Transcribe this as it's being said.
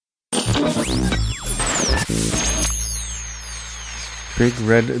Big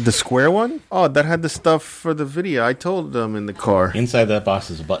red, the square one? Oh, that had the stuff for the video. I told them in the car. Inside that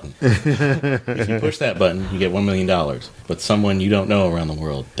box is a button. If you push that button, you get $1 million. But someone you don't know around the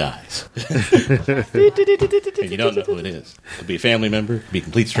world dies. And you don't know who it is. It could be a family member, it could be a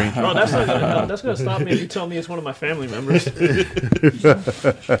complete stranger. Oh, that's going to stop me if you tell me it's one of my family members. Well,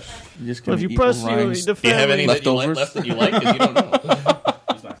 if you press the Do you have family... any that you left that you like? Because you don't know.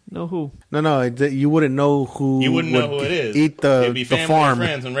 No, who? No, you wouldn't know who. You wouldn't know who it is. Eat It'd be the family farm. and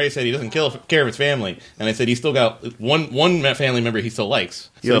friends, and Ray said he doesn't care of his family. And I said he's still got one family member he still likes.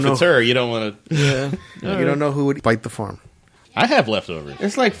 So if it's her, you don't want to... Yeah. You don't know who would bite the farm. I have leftovers.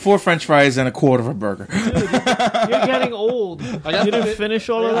 It's like 4 French fries and a quarter of a burger. You're getting old. You didn't finish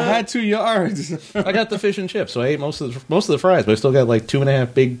all of I that? had 2 yards. I got the fish and chips, so I ate most of the fries, but I still got like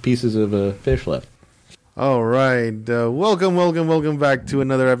 2.5 big pieces of fish left. All right. Welcome back to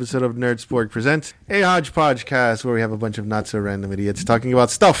another episode of Nerd Sport Presents, a hodgepodge cast where we have a bunch of not-so-random idiots talking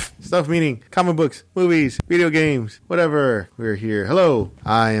about stuff. Stuff meaning comic books, movies, video games, whatever. We're here. Hello.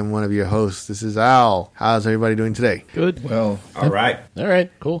 I am one of your hosts. This is Al. How's everybody doing today? Good. Well, All right,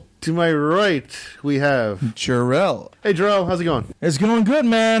 cool. To my right, we have... Jarrell. Hey, Jarrell. How's it going? It's going good,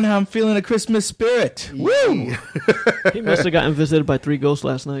 man. I'm feeling a Christmas spirit. Woo! He must have gotten visited by 3 ghosts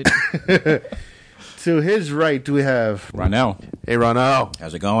last night. To his right, we have... Ronell. Hey, Ronald.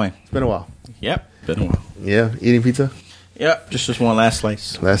 How's it going? It's been a while. Yep. Been a while. Yeah? Eating pizza? Yep. Just one last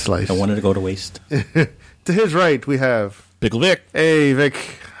slice. Last slice. I wanted to go to waste. To his right, we have... Pickle Vic. Hey, Vic.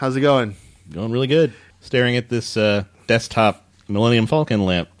 How's it going? Going really good. Staring at this desktop Millennium Falcon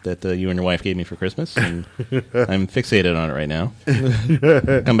lamp that you and your wife gave me for Christmas, and I'm fixated on it right now.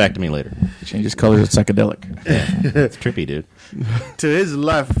 Come back to me later. It changes colors. It's psychedelic. Yeah, it's trippy, dude. To his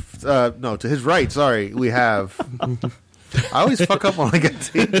left, to his right, sorry, we have... I always fuck up when I get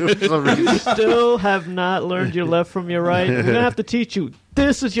to you for some reason. You still have not learned your left from your right. We're going to have to teach you.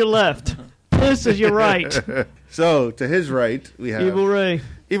 This is your left. This is your right. So, to his right, we have... Evil Ray.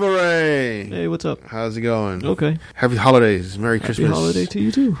 Evil Ray. Hey, what's up? How's it going? Okay. Happy holidays. Merry Christmas. Happy holiday to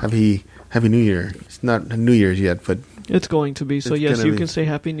you, too. Happy New Year. It's not New Year's yet, but... It's going to be. So, It's yes, gonna you be. can say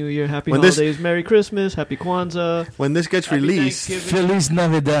Happy New Year, Happy When Holidays, Merry Christmas, Happy Kwanzaa. when this gets Happy released... Thanksgiving. Feliz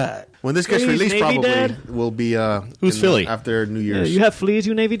Navidad. When this gets Fleas, released, Navy probably Dad? will be... Who's Philly? After New Yeah, Year's. you have fleas,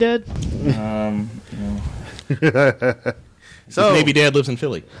 you Navy Dad? So, Navy Dad lives in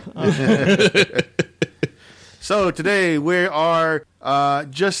Philly. So today we are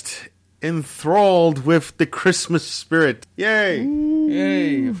just enthralled with the Christmas spirit. Yay!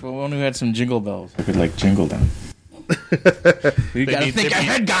 Yay. If only we had some jingle bells. I could, jingle them. You gotta be- think they'd be-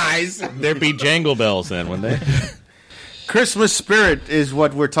 ahead, guys. There'd be jangle bells then, wouldn't they? Christmas spirit is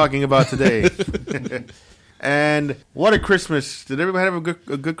what we're talking about today. And what a Christmas. Did everybody have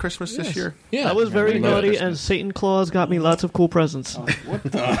a good Christmas this year? Yeah, I was very love naughty, Christmas. and Satan Claus got me lots of cool presents.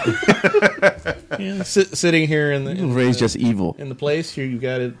 Yeah, sitting here in the Ray's just evil. in the place, you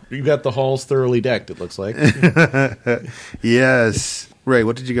got the halls thoroughly decked. It looks like. Yes. Ray,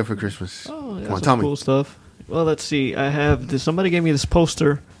 what did you get for Christmas? Oh, yeah, Come on, some tell me. cool stuff. Well, let's see. I have this. Somebody gave me this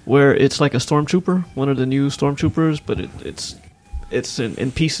poster where it's like a stormtrooper, one of the new stormtroopers, but it's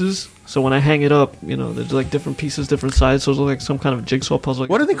in pieces. So when I hang it up, there's like different pieces, different sizes. So it's like some kind of jigsaw puzzle.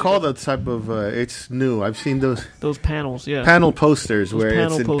 What do they call that type of... it's new. I've seen those Those panels, yeah. panel posters Those where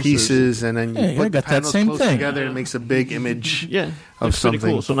panel it's in posters. pieces and then you Hey, I put the got that panels same close thing. together and it makes a big image. Yeah, Of it's pretty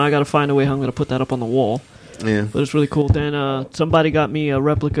something. cool. So now I got to find a way how I'm going to put that up on the wall. Yeah. But it's really cool. Then somebody got me a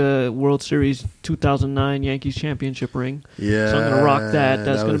replica World Series 2009 Yankees championship ring. Yeah. So I'm going to rock that.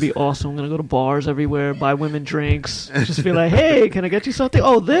 That's going to be awesome. I'm going to go to bars everywhere, buy women drinks. Just be like, hey, can I get you something?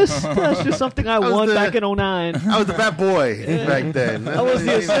 Oh, that's just something I was won the- back in 09. I was the bat boy back then. I was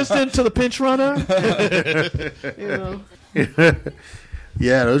the assistant to the pinch runner.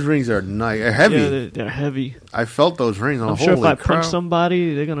 Yeah, those rings are nice. Heavy. Yeah, they're heavy. I felt those rings. I'm sure if I crap. punch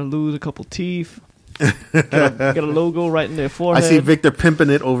somebody, they're going to lose a couple teeth. Get a logo right in their I forehead. see Victor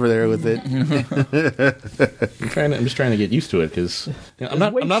pimping it over there with it. I'm just trying to get used to it because I'm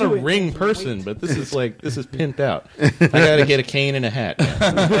not a ring person, but this is pimped out. I got to get a cane and a hat.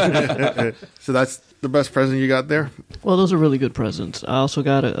 So that's the best present you got there? Well, those are really good presents. I also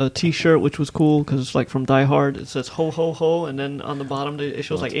got a T-shirt, which was cool because it's like from Die Hard. It says "Ho Ho Ho," and then on the bottom it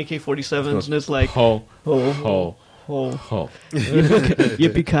shows like AK-47s, and it's like Ho ho ho ho. ho.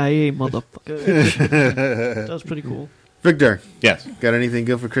 Yippee-ki-yay, motherfucker. That was pretty cool. Victor, Yes. got anything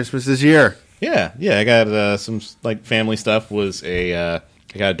good for Christmas this year? Yeah. I got some family stuff. I got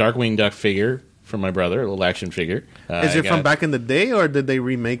a Darkwing Duck figure from my brother, a little action figure. Is it from back in the day, or did they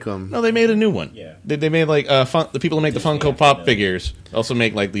remake them? No, they made a new one. Yeah. They made like the people who make the Funko Pop figures also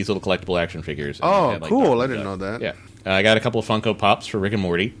make like these little collectible action figures. And Oh, they had, like, cool! Darkwing I didn't Duck. know that. Yeah, I got a couple of Funko Pops for Rick and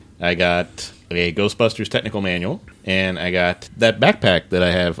Morty. I got a Ghostbusters technical manual, and I got that backpack that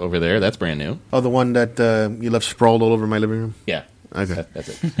I have over there. That's brand new. Oh, the one that you left sprawled all over my living room. Yeah. Okay.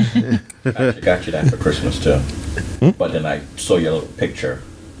 That's it. I got you that for Christmas too. But then I saw your little picture,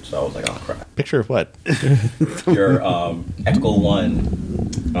 so I was like, oh crap. Picture of what? Your Echo One.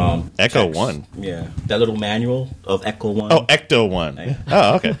 Echo text. One. Yeah, that little manual of Echo One. Oh, Ecto One. Yeah.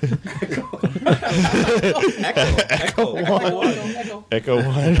 Oh, okay. Echo One. Echo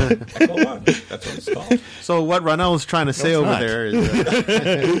One. Echo One. That's what it's called. So what Ronald's trying to say it's over not. there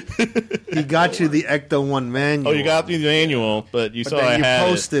is he got you the Ecto One manual. Oh, you got me the manual, but you But saw then I you had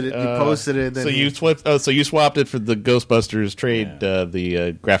posted it. You posted it. So Then you swapped. Oh, so you swapped it for the Ghostbusters trade,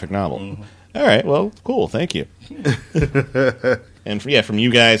 the graphic novel. All right. Well, cool. Thank you. And from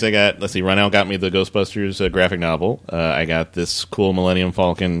you guys, I got. Let's see. Ronell got me the Ghostbusters graphic novel. I got this cool Millennium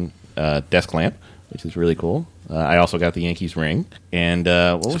Falcon desk lamp, which is really cool. I also got the Yankees ring, and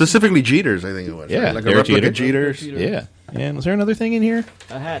what was specifically Jeters, I think it was. Yeah, right? Like a Derek replica Jeter. Jeters. Yeah. And was there another thing in here?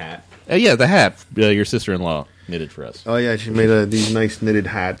 A hat. Yeah, the hat your sister-in-law knitted for us. Oh yeah, she made these nice knitted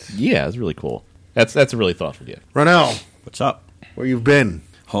hats. Yeah, it's really cool. That's a really thoughtful gift. Ronell, What's up? where you've been?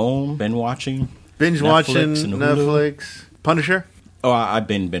 Home, been watching. Binge Netflix watching and Hulu. Netflix. Punisher? Oh, I've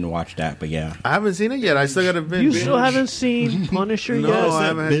been watched that, but yeah. I haven't seen it yet. I still got to binge. You still haven't seen Punisher No, yet? I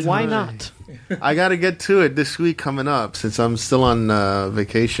haven't had Why time. not? I got to get to it this week coming up since I'm still on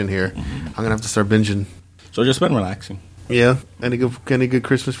vacation here. I'm gonna have to start binging. So just been relaxing. Yeah. Any good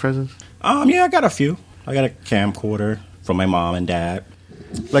Christmas presents? Yeah, I got a few. I got a camcorder from my mom and dad.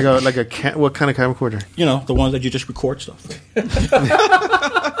 What kind of camcorder? You know, the ones that you just record stuff.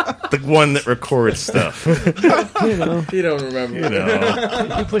 The one that records stuff. You know, You don't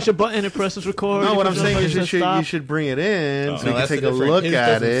remember. you push a button, it presses record. No, you what I'm push a saying button, is it says you stop. should bring it in so we No, can that's take the a difference. look His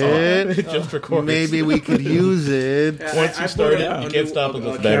at doesn't it. It just records. Maybe we could use it. Once you start it, you can't stop it. a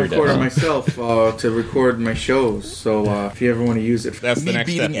It's battery camcorder dead. myself to record my shows. So if you ever want to use it, That's the me next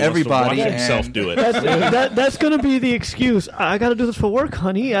beating step. He wants to everybody watch and himself do it. That's going to be the excuse. I got to do this for work,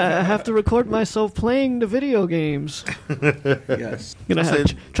 honey. I have to record myself playing the video games. yes, Gonna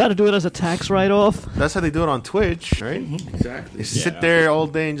have, try to do it as a tax write-off. That's how they do it on Twitch, right? exactly. You sit there all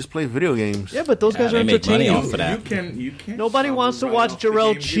day and just play video games. Yeah, but those guys are they make money entertaining. off of that. You can. Nobody stop wants to right watch off the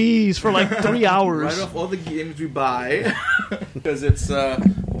Jarrell game. Cheese for like 3 hours. Right off all the games we buy because it's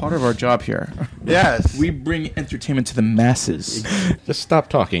part of our job here. Yes. We bring entertainment to the masses. Just stop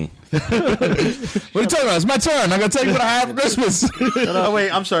talking. What are you talking about? It's my turn. I'm gonna tell you what I have for Christmas. Oh, wait,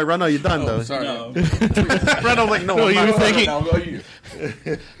 I'm sorry. Ronald, you're done, though. Sorry. No. Ronald, like, no, No, I'm you were not. thinking. Now go you.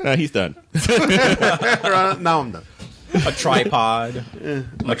 No, he's done. Ronald, now I'm done. A tripod. A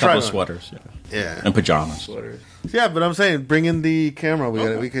couple tripod. of sweaters. Yeah. Yeah. And pajamas. Yeah, but I'm saying, bring in the camera.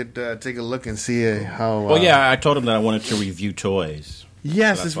 We could take a look and see how. Well, yeah, I told him that I wanted to review toys.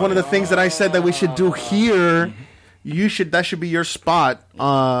 Yes, it's one of the things that I said that we should do here. That should be your spot.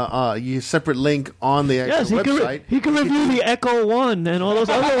 You separate link on the Yes, actual website. he can review the Echo One and all those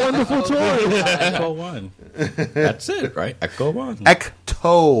other wonderful toys. Echo One. That's it, right? Echo One.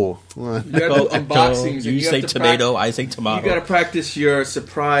 Ecto. You gotta do unboxings. You and say have to tomato, I say tomato. You gotta practice your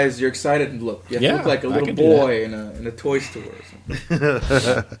surprise, your excited look. You have to Yeah, look like a I little can do boy in a toy store. Or something.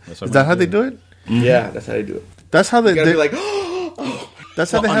 That's what Is that how they do it? Yeah, that's how you do it. That's how they. You gotta they be like,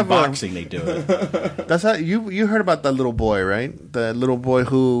 that's how Well, they have. unboxing, they do it. That's how you heard about that little boy, right? The little boy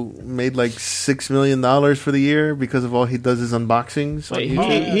who made like $6 million for the year because of all he does is unboxings. Wait,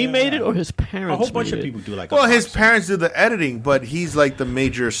 he made it, or his A parents? whole bunch made of it? people do like Well, his unboxing. parents do the editing, but he's like the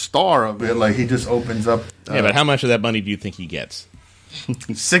major star of it. Like he just opens up. Yeah, but how much of that money do you think he gets?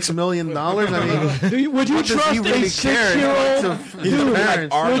 $6 million? I mean, Would you what does trust he a really care? 6-year-old? His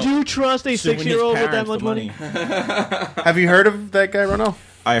parents. Would you trust a Suing his 6-year-old with that parents much for money? Have you heard of that guy, Ronald?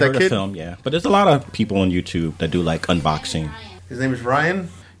 I that heard kid? a film, yeah. But there's a lot of people on YouTube that do like unboxing. His name is Ryan.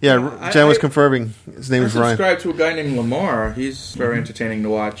 Yeah, Jen was confirming. His name I is Ryan. subscribe to a guy named Lamar. He's very entertaining to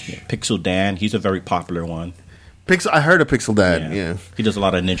watch. Pixel Dan, he's a very popular one. I heard of Pixel Dad. Yeah. He does a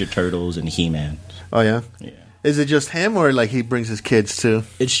lot of Ninja Turtles and He-Man. Oh yeah. Yeah. Is it just him, or like he brings his kids too?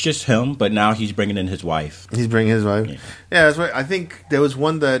 It's just him, but now he's bringing in his wife. He's bringing his wife. Yeah. Yeah, that's right. I think there was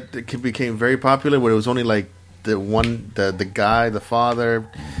one that became very popular where it was only like the guy, the father,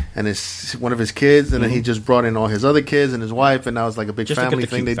 and one of his kids, and then he just brought in all his other kids and his wife, and now it's like a big Just to get family the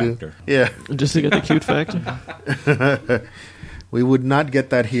thing they cute do. factor. Yeah, Just to get the cute factor. we would not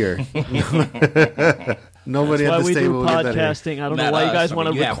get that here. Nobody That's at why the we do table will get that here. podcasting. I don't know why you guys want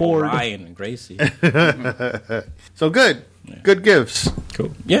to You have record. Ryan and Gracie. So good. Good gifts.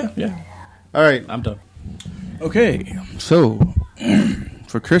 Cool. Yeah, yeah. All right. I'm done. Okay, so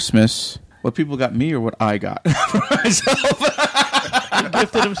for Christmas, what people got me or what I got for myself? He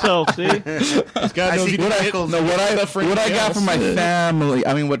gifted himself. See, God knows see you didn't get- Knuckles. No, what I got for my family.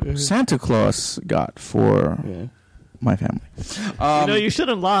 I mean, what Santa Claus got for my family. you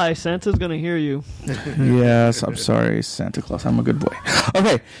shouldn't lie. Santa's gonna hear you. Yes, I'm sorry, Santa Claus. I'm a good boy.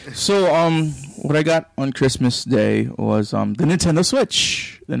 Okay, so what I got on Christmas Day was the Nintendo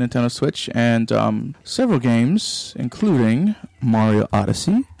Switch. The Nintendo Switch and several games, including Mario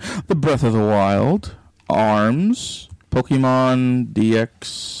Odyssey, The Breath of the Wild, ARMS, Pokemon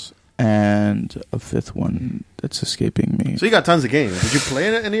DX, and a fifth one that's escaping me. So you got tons of games. Did you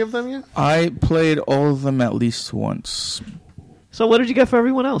play any of them yet? I played all of them at least once. So what did you get for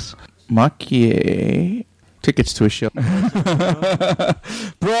everyone else? Makie. Tickets to a show.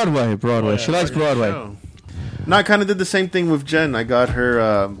 Broadway. She likes Broadway. No, I kind of did the same thing with Jen. I got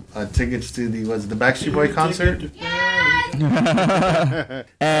her tickets to the Backstreet Boy concert.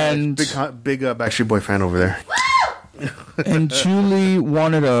 And Big Backstreet Boy fan over there. and Julie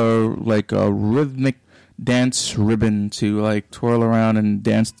wanted a rhythmic dance ribbon to like twirl around and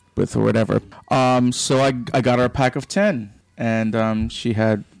dance with or whatever. So I got her a pack of 10. And she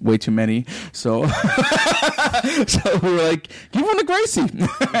had way too many, so so we were like, "Give one to Gracie."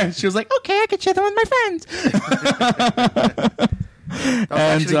 She was like, "Okay, I can share them with my friends." That was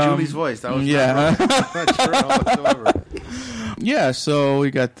actually Julie's voice. That was not true at all whatsoever. Yeah, so we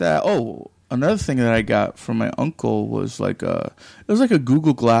got that. Oh, another thing that I got from my uncle was like a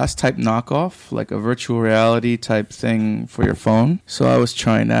Google Glass type knockoff, like a virtual reality type thing for your phone. So I was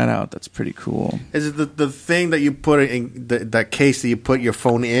trying that out. That's pretty cool. Is it the thing that you put in that case that you put your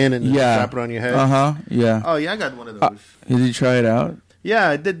phone in and strap it on your head? Yeah. Oh yeah, I got one of those. Did you try it out? Yeah,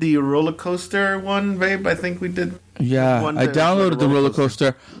 I did the roller coaster one, babe. I think we did. Yeah, one I that- downloaded the roller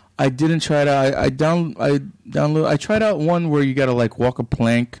coaster. I didn't try it out. I tried out one where you got to like walk a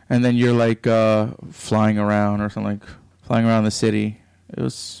plank and then you're like flying around or something, like flying around the city. It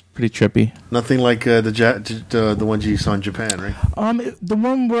was pretty trippy. Nothing like the ones you saw in Japan, right? The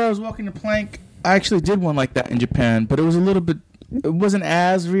one where I was walking the plank, I actually did one like that in Japan, but it was a little bit. It wasn't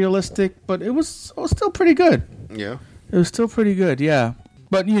as realistic, but it was still pretty good. Yeah. It was still pretty good, yeah.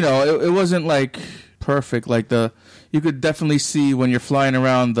 But it wasn't like perfect. Like you could definitely see when you're flying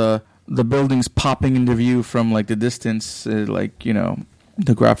around the buildings popping into view from like the distance.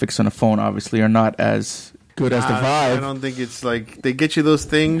 The graphics on a phone obviously are not as good as the Vive. I don't think it's like they get you those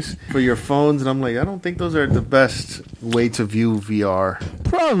things for your phones, and I'm like, I don't think those are the best way to view VR.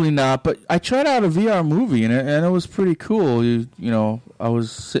 Probably not, but I tried out a VR movie and it was pretty cool. I was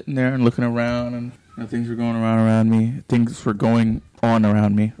sitting there and looking around and things were going around me. Things were going on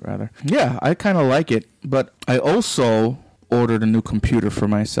around me, rather. Yeah, I kind of like it, but I also ordered a new computer for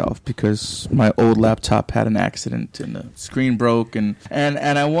myself because my old laptop had an accident and the screen broke, and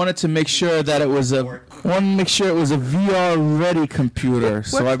I wanted to make sure that it was a VR ready computer.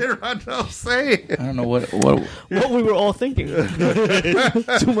 So What did Rondell say? I don't know what What we were all thinking.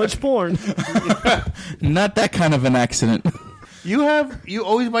 Too much porn. not that kind of an accident. You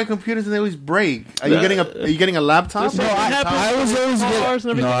always buy computers and they always break. Are you getting a laptop? No,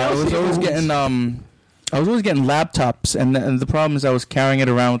 I was always getting laptops, and the problem is I was carrying it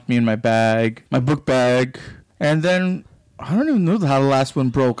around with me in my bag, my book bag, and then I don't even know how the last one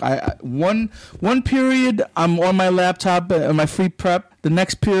broke. One period I'm on my laptop, my free prep. The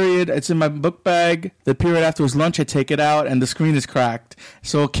next period it's in my book bag. The period after was lunch. I take it out and the screen is cracked.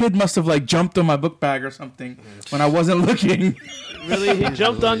 So a kid must have like jumped on my book bag or something when I wasn't looking. Really, he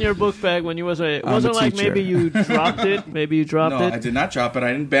jumped on your book bag when you wasn't. It wasn't like teacher. maybe you dropped it. Maybe you dropped No, it. I did not drop it.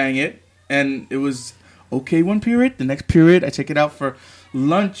 I didn't bang it, and it was okay one period. The next period, I take it out for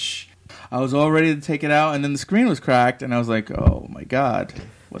lunch. I was all ready to take it out, and then the screen was cracked, and I was like, "Oh my god!"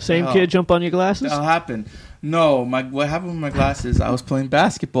 What Same the hell? kid jump on your glasses. What happened? No, what happened with my glasses? I was playing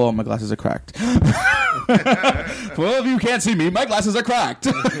basketball, and my glasses are cracked. For all of you who can't see me, my glasses are cracked.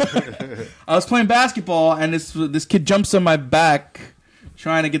 I was playing basketball, and this kid jumps on my back,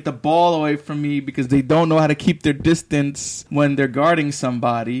 trying to get the ball away from me because they don't know how to keep their distance when they're guarding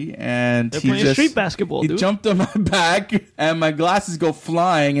somebody. And They're playing street basketball, He dude. jumped on my back, and my glasses go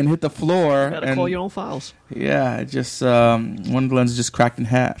flying and hit the floor. You gotta and call your own fouls. yeah, it just one of the lenses just cracked in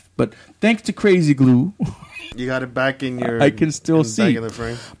half. But thanks to Crazy Glue, You got it back in your. I can still see. Back in the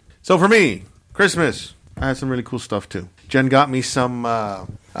frame. So for me, Christmas, I had some really cool stuff too. Jen got me some. What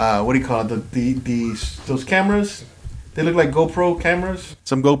do you call it? Those cameras They look like GoPro cameras.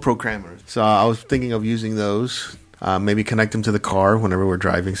 Some GoPro cameras. So I was thinking of using those. Maybe connect them to the car whenever we're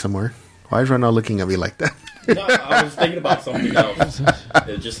driving somewhere. Why is Ronald looking at me like that? No, I was thinking about something else.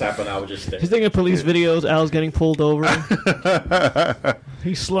 It just happened. I was just He's thinking of police videos. Al's getting pulled over.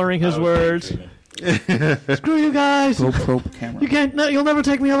 He's slurring his words. Screw you guys! GoPro camera. You can't. No, you'll never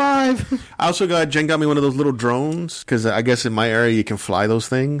take me alive. I also Jen got me one of those little drones because I guess in my area you can fly those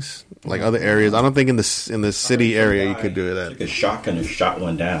things. Like other areas, I don't think in the city area you could do that. A shotgun and shot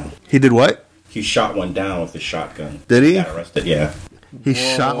one down. He did what? He shot one down with the shotgun. Did he? Got arrested. Yeah. He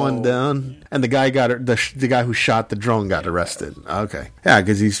shot one down, and the guy the guy who shot the drone got arrested. Okay, yeah,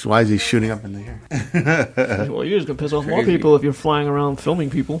 because why is he shooting up in the air? Well, you're just gonna piss off more people if you're flying around filming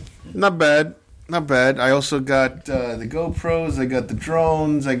people. Not bad. Not bad. I also got the GoPros. I got the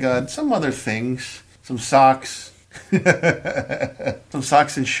drones. I got some other things. Some socks. Some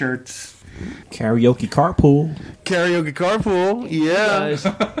socks and shirts. Karaoke carpool. Karaoke carpool. Yeah.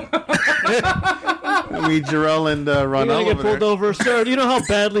 Me, Jarrell, and You're Ronald gonna get over pulled there. over, sir. Do you know how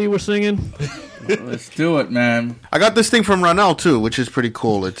badly you were singing? Let's do it, man. I got this thing from Ronald too, which is pretty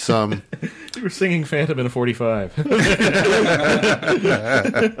cool. It's You were singing Phantom in a 45.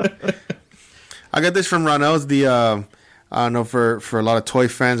 I got this from Ronald's. The I don't know for a lot of toy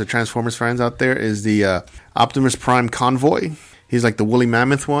fans or Transformers fans out there is the Optimus Prime Convoy. He's like the woolly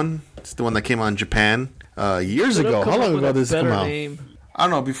mammoth one. It's the one that came out in Japan years ago. How long ago did this come out? I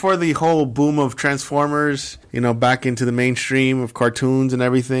don't know. Before the whole boom of Transformers, back into the mainstream of cartoons and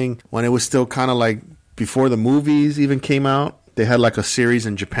everything, when it was still kind of like before the movies even came out, they had like a series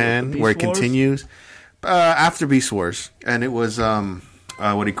in Japan where it continues after Beast Wars, and it was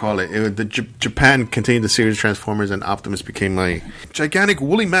what do you call it? Japan continued the series of Transformers, and Optimus became a gigantic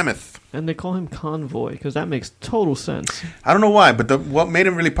woolly mammoth. And they call him Convoy because that makes total sense. I don't know why, but what made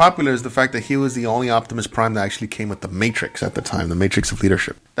him really popular is the fact that he was the only Optimus Prime that actually came with the Matrix at the time, the Matrix of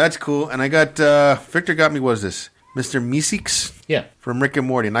Leadership. That's cool. And I got Victor got me. What is this? Mr. Meeseeks? Yeah, from Rick and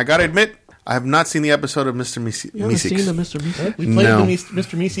Morty. And I gotta admit, I have not seen the episode of Mr. You haven't seen the Meeseeks. Mr. Meeseeks? we played No. the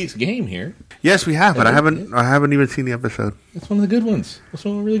Mr. Meeseeks game here. Yes, we have, but I haven't even seen the episode. That's one of the good ones. That's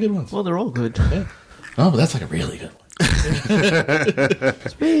one of the really good ones. Well, they're all good. Yeah. Oh, but that's like a really good one.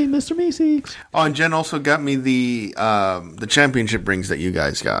 It's me, Mr. Meeseeks. Oh, and Jen also got me the championship rings that you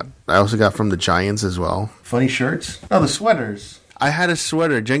guys got. I also got from the Giants as well. Funny shirts? No, the sweaters. I had a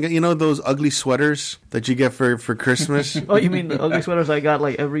sweater. Jen got, those ugly sweaters that you get for Christmas? Oh, you mean the ugly sweaters I got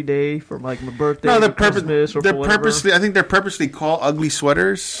like every day for like my birthday? No, or Christmas, or they're for whatever? purposely. I think they're purposely called ugly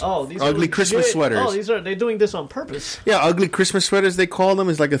sweaters. Oh, these ugly are Christmas legit. sweaters. Oh, they're doing this on purpose. Yeah, ugly Christmas sweaters, they call them.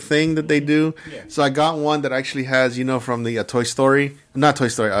 It's like a thing that they do. Yeah. So I got one that actually has, from the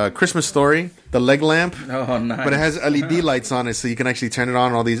Christmas Story, the leg lamp. Oh, nice. But it has LED lights on it, so you can actually turn it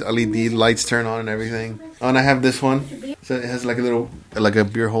on. All these LED lights turn on and everything. Oh, and I have this one. So it has like a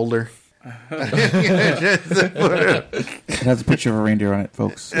beer holder. It has a picture of a reindeer on it,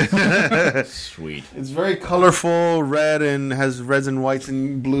 folks. Sweet. It's very colorful, red, and has reds and whites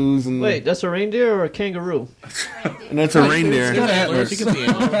and blues. And Wait, that's a reindeer or a kangaroo? and that's a reindeer. It's got antlers. You can see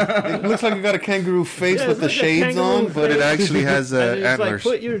antlers. It looks like it got a kangaroo face Yeah, with the it's like a shades kangaroo on, but it face. actually has And it's antlers.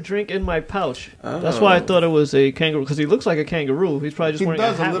 like, put your drink in my pouch. That's why I thought it was a kangaroo, because he looks like a kangaroo. He's probably just He wearing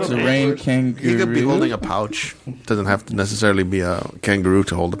does a a hat little with It's a bit. rain antlers. kangaroo. He could be holding a pouch. Doesn't have to necessarily be a kangaroo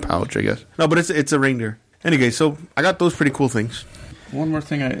to hold a pouch, I guess. No, but it's a reindeer. Anyway, so I got those pretty cool things. One more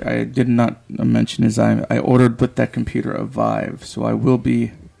thing I did not mention is I ordered with that computer a Vive, so I will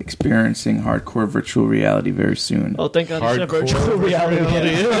be experiencing hardcore virtual reality very soon. Oh, thank God it's a Hardcore virtual reality.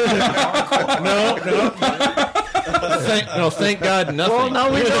 Thank God nothing. Well,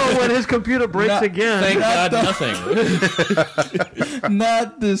 now we know when his computer breaks Not- again. Thank God nothing.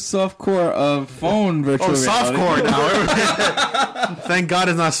 Not the softcore of phone virtual reality. softcore now. Thank God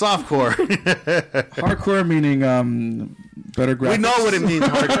it's not softcore. Hardcore meaning better graphics. We know what it means,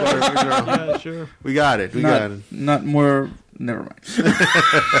 hardcore. Yeah, sure. We got it. We got it. Not more. Never mind.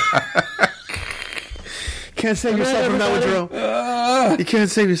 Can't save yourself from that one, Jerome. You can't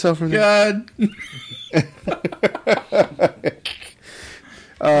save yourself from that. God.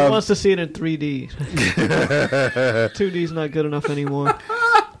 He wants to see it in 3D. 2D's not good enough anymore.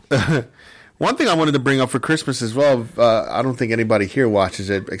 One thing I wanted to bring up for Christmas as well, I don't think anybody here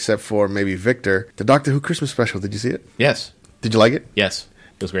watches it except for maybe Victor. The Doctor Who Christmas special. Did you see it? Yes. Did you like it? Yes.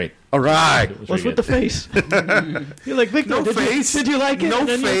 It was great. All right. It was What's very with the good. face? You're like, Victor, No did face. You like it? No and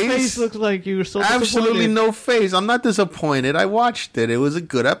then face. Your face looks like you were so Absolutely disappointed. no face. I'm not disappointed. I watched it. It was a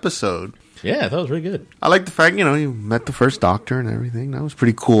good episode. Yeah, that was really good. I like the fact, you met the first Doctor and everything. That was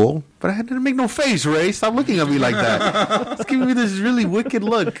pretty cool. But I had to make no face, Ray. Stop looking at me like that. It's giving me this really wicked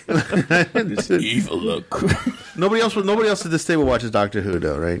look. Evil look. Nobody else at this table watches Doctor Who,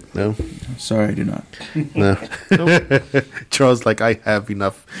 though, right? No? Sorry, I do not. No. Charles, like, I have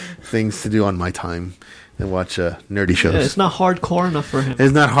enough things to do on my time than watch nerdy shows. Yeah, it's not hardcore enough for him.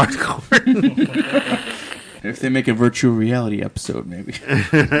 It's not hardcore. If they make a virtual reality episode, maybe. He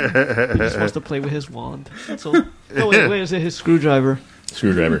just wants to play with his wand. That's all. No, wait, is it his screwdriver?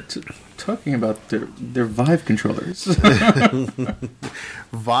 Screwdriver. Talking about their Vive controllers.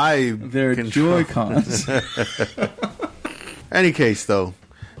 Vibe. Their control. Joy-Cons. Any case, though.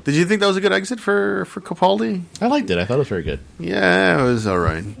 Did you think that was a good exit for Capaldi? I liked it. I thought it was very good. Yeah, it was all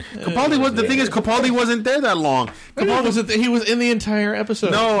right. Capaldi was the thing is Capaldi wasn't there that long. Capaldi he was in the entire episode.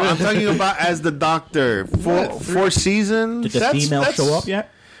 No, I'm talking about as the Doctor. Four seasons. Did the female show up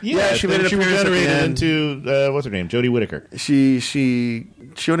yet? Yeah, she made an she appearance at the regenerated end. into what's her name, Jodie Whittaker. She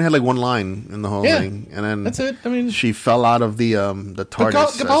only had like one line in the whole Yeah, thing, and then that's it. I mean, she fell out of the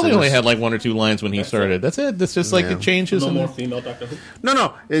TARDIS. Capaldi only had like one or two lines when he started. That's it. That's just like Yeah. it changes. No and more female Doctor Who?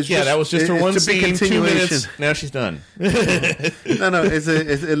 No. It's Yeah, that was just for one it's to be scene, 2 continuation. minutes. Now she's done. No,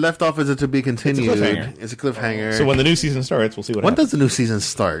 it left off as a to be continued. cliffhanger. It's a cliffhanger. So when the new season starts, we'll see what when happens. does the new season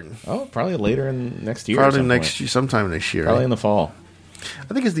start? Oh, probably later in next year. Probably at some next point. year, sometime next year. Probably right? in the fall.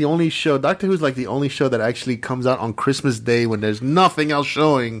 I think it's the only show. Doctor Who's like the only show that actually comes out on Christmas Day when there's nothing else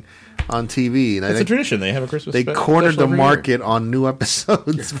showing on TV. And I It's a think tradition. They have a Christmas. they cornered special the every year. market on new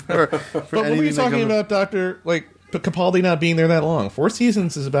episodes. But what were you talking about, Doctor? Like Capaldi not being there that long? 4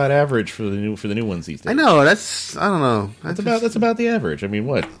 seasons is about average for the new ones these days. I know I don't know. That's about the average. I mean,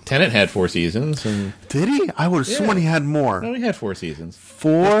 what? Tenet had 4 seasons, and Did he? I would have sworn he had more. no, he had 4 seasons.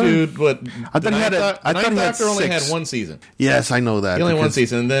 4? Dude, what? I thought he had I thought he had Doctor only 6. had 1 season. Yes, I know that. He only had 1 because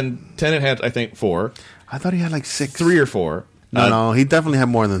season, and then Tenet had, I think, 4, I thought he had like 6. 3 or 4. No, he definitely had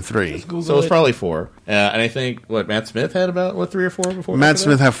more than 3. So it's probably 4. And I think Matt Smith had about 3 or 4 before. Matt after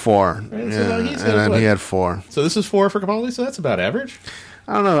Smith that? had 4. Right, so Yeah, he's and got then what? he had 4. So this is 4 for Capaldi. So that's about average.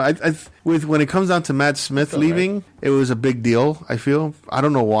 I don't know. I with when it comes down to Matt Smith leaving, it was a big deal. I feel I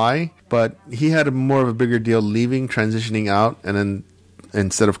don't know why, but he had more of a bigger deal leaving, transitioning out, and then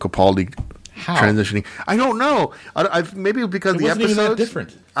instead of Capaldi How? transitioning. I don't know. Maybe because It the wasn't even episodes that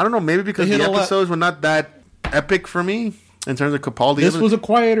different. I don't know. Maybe because They the hit a lot- episodes were not that epic for me in terms of Capaldi. This was a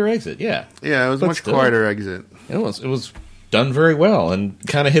quieter exit. Yeah, yeah, it was but much still. quieter exit. It was done very well and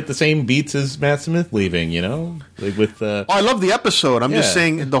kind of hit the same beats as Matt Smith leaving. You know, like with Oh, I love the episode. I'm just Yeah.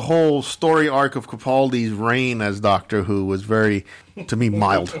 saying the whole story arc of Capaldi's reign as Doctor Who was very, to me,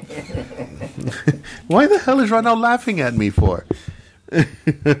 mild. Why the hell is Ronald laughing at me for? Wrap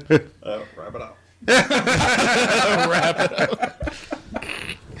it up.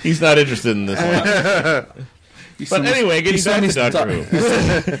 he's not interested in this one. But anyway, getting back to Doctor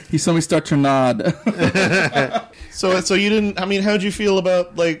Who. He saw me start to nod. So you didn't. I mean, how'd you feel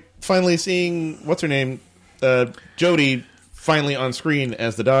about like finally seeing what's her name, Jodie, finally on screen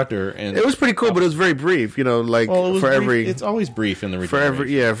as the Doctor? And It was pretty cool, but it was very brief. You know, like well, it was for brief. every It's always brief in the for every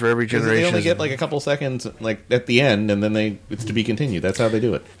regeneration. for every 'Cause generation. They only get like a couple seconds, like at the end, and then it's to be continued. That's how they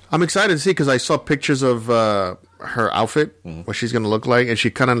do it. I'm excited to see because I saw pictures of her outfit, what she's going to look like, and she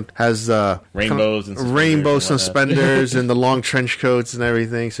kind of has Rainbows and suspenders rainbow and whatnot. suspenders and the long trench coats and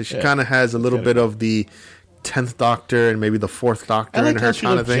everything. So she Yeah. kind of has a little bit of the 10th Doctor and maybe the 4th Doctor I like in how her she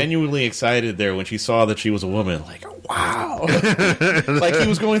kind of looked thing. genuinely excited there when she saw that she was a woman. Like, wow! Like he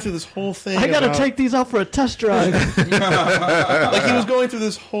was going through this whole thing. I gotta about- take these out for a test drive. Like he was going through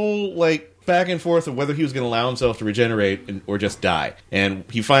this whole like back and forth of whether he was going to allow himself to regenerate or just die. And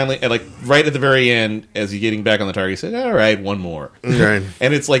he finally, and like right at the very end, as he's getting back on the target, he said, "All right, one more." Right.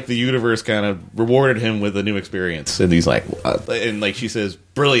 And it's like the universe kind of rewarded him with a new experience. And he's like, and like she says,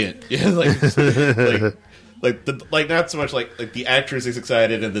 "Brilliant!" Yeah, like not so much like the actress is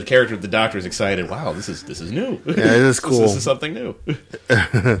excited and the character of the Doctor is excited. Wow, this is new. Yeah, it is cool. This is something new.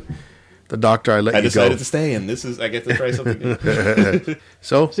 The Doctor, I let I you decided go. to stay, and I get to try something new.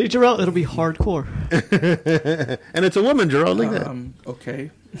 So, See, Jarrell, it'll be hardcore. and it's a woman, Gerald. Look at that.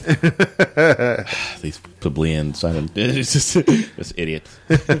 Okay. These plebeians, it's just idiots.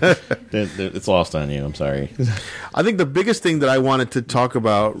 It's lost on you. I'm sorry. I think the biggest thing that I wanted to talk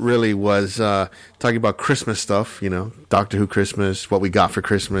about really was talking about Christmas stuff. You know, Doctor Who Christmas, what we got for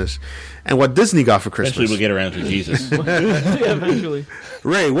Christmas, and what Disney got for Christmas. Eventually, we'll get around to Jesus. Yeah, eventually.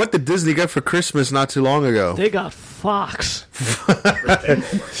 Ray, what did Disney get for Christmas not too long ago? They got Fox.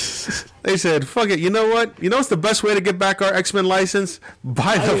 They said, fuck it, you know what? You know what's the best way to get back our X-Men license?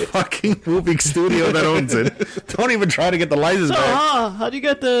 Buy the fucking movie studio that owns it. Don't even try to get the license So, back. how do you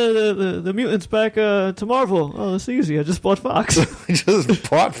get the mutants back to Marvel? Oh, it's easy. I just bought Fox. I just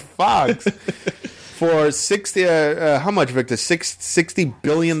bought Fox for 60, how much, Victor? $60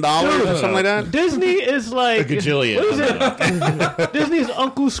 billion or something like that? Disney is like... A gajillion. What is it? Disney is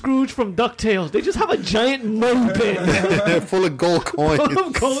Uncle Scrooge from DuckTales. They just have a giant money pit Full of gold coins. full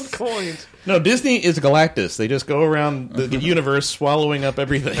of gold coins. No, Disney is Galactus. They just go around the universe swallowing up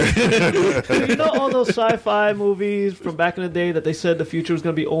everything. You know all those sci-fi movies from back in the day that they said the future was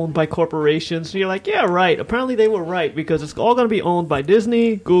going to be owned by corporations? And you're like, yeah, right. Apparently they were right because it's all going to be owned by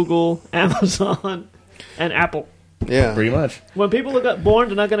Disney, Google, Amazon, and Apple. Yeah. Pretty much. When people get born,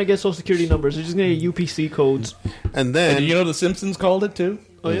 they're not going to get Social Security numbers. They're just going to get UPC codes. And then... And you know The Simpsons called it too?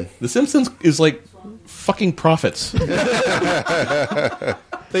 Oh, yeah? The Simpsons is like fucking prophets.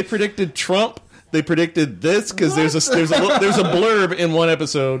 They predicted Trump. They predicted this because there's a blurb in one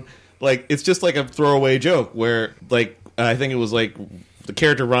episode. Like it's just like a throwaway joke where like I think it was like the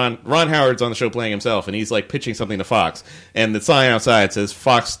character Ron Howard's on the show playing himself and he's like pitching something to Fox and the sign outside says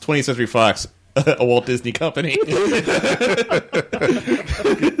Fox 20th Century Fox, a Walt Disney company.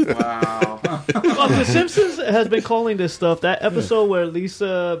 Wow. Well, The Simpsons has been calling this stuff. That episode where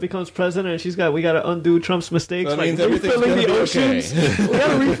Lisa becomes president and we got to undo Trump's mistakes. That like means everything's refilling gonna the be oceans. okay. We got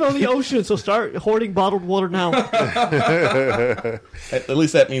to refill the ocean, so start hoarding bottled water now. At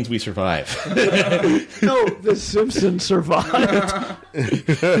least that means we survive. No, The Simpsons survived.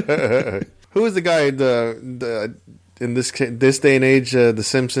 Who is the guy, in this day and age, the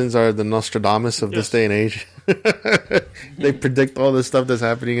Simpsons are the Nostradamus of this day and age. They predict all the stuff that's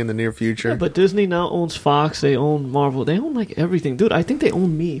happening in the near future. Yeah, but Disney now owns Fox. They own Marvel. They own like everything, dude. I think they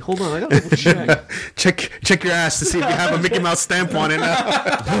own me. Hold on, I gotta double check. check your ass to see if you have a Mickey Mouse stamp on it now.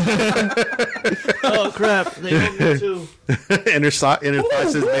 Oh crap, they own me too. Inner thoughts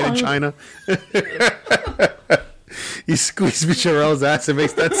is made in China. You squeeze Michelle's ass, it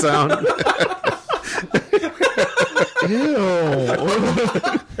makes that sound.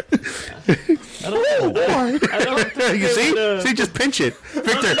 I don't know. You see, just pinch it,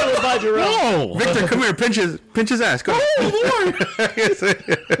 Victor. No! Victor, come here, pinch his ass. Go.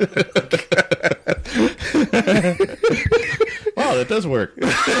 Wow, that does work.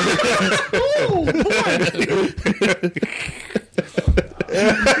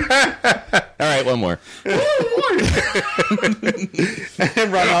 All right, one more.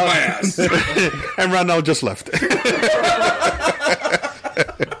 And Ronald just left.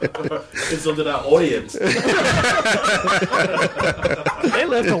 Insulted our audience. They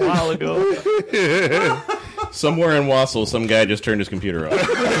left a while ago. Somewhere in Wassel, some guy just turned his computer off.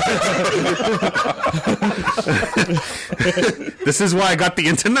 This is why I got the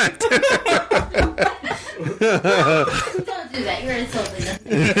internet. Don't do that. You're insulting us.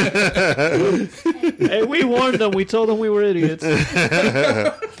 Hey, we warned them. We told them we were idiots.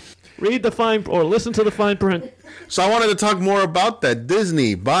 Read the fine or listen to the fine print. So I wanted to talk more about that.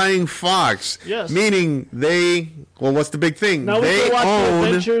 Disney buying Fox. Yes. Meaning well, what's the big thing? Now we They can watch own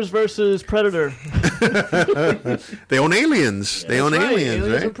Adventures versus Predator. They own Aliens. They own That's right, Aliens,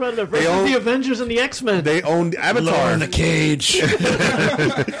 right? and Predator They versus own- the Avengers and the X-Men. They own Avatar. cage.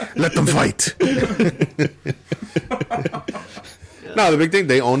 Let them fight. No, the big thing,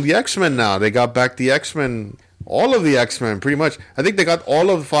 they own the X-Men now. They got back the X-Men, all of the X-Men, pretty much. I think they got all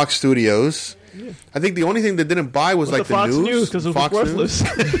of the Fox Studios. Yeah. I think the only thing they didn't buy was like the Fox news. because it was Fox worthless.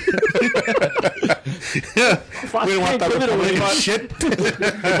 Fox We don't want that can't give it away. Republican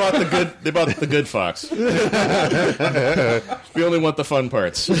shit. They bought the good Fox. We only want the fun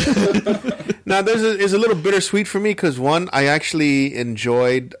parts. Now, there's a little bittersweet for me because, one, I actually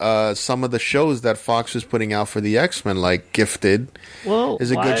enjoyed some of the shows that Fox was putting out for the X-Men, like Gifted. Well,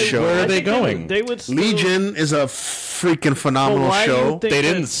 Is a good show. Where are I they think going? They would still, Legion is a freaking phenomenal Well, why do you show. think They that-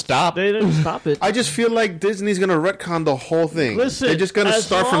 didn't stop. They didn't stop it. I just feel like Disney's going to retcon the whole thing. Listen, They're just going to as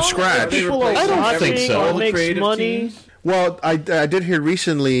start from long as scratch. people are I don't think watching so. or All the makes creative money. teams. Well, I did hear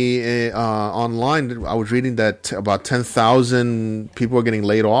recently online, I was reading that about 10,000 people are getting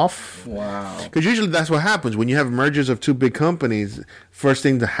laid off. Wow. Because usually that's what happens. When you have mergers of two big companies, first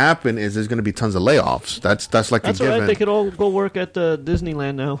thing to happen is there's going to be tons of layoffs. That's like That's a all right. given. They could all go work at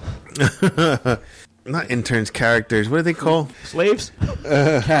Disneyland now. Not interns, characters. What do they call? Slaves.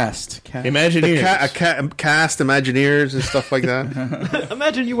 Cast. Imagineers. Cast, Imagineers, and stuff like that.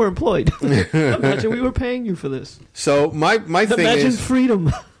 Imagine you were employed. Imagine we were paying you for this. So my thing Imagine is,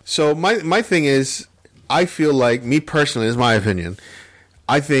 freedom. so my thing is, I feel like, me personally, this is my opinion,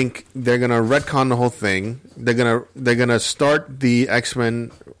 I think they're gonna retcon the whole thing. They're gonna start the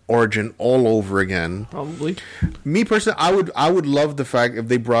X-Men origin all over again. Probably. Me personally, I would love the fact if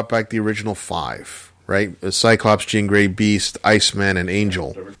they brought back the original 5. Right, Cyclops, Jean Grey, Beast, Iceman, and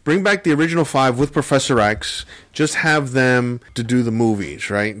Angel. Bring back the original 5 with Professor X. Just have them to do the movies,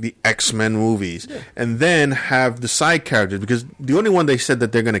 right? The X-Men movies, and then have the side characters. Because the only one they said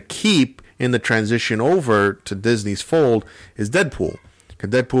that they're going to keep in the transition over to Disney's fold is Deadpool. Because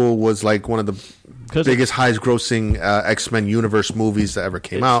Deadpool was like one of the biggest, highest-grossing X-Men universe movies that ever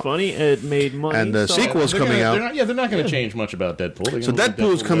came out. It's funny, it made money. And the sequel's coming out. They're not going to change much about Deadpool. So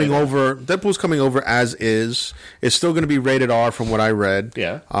Deadpool's coming over. Deadpool's coming over as is. It's still going to be rated R from what I read.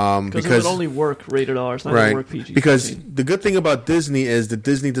 Yeah. Because it would only work rated R. It's not going to work PG. Because the good thing about Disney is that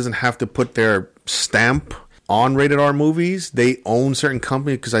Disney doesn't have to put their stamp on rated R movies. They own certain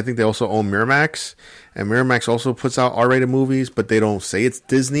companies because I think they also own Miramax. And Miramax also puts out R-rated movies, but they don't say it's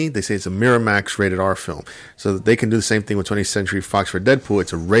Disney. They say it's a Miramax rated R film. So that they can do the same thing with 20th Century Fox for Deadpool.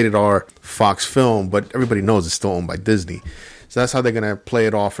 It's a rated R Fox film, but everybody knows it's still owned by Disney. So that's how they're going to play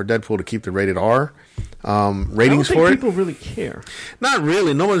it off for Deadpool to keep the rated R ratings I don't think for it. people really care. Not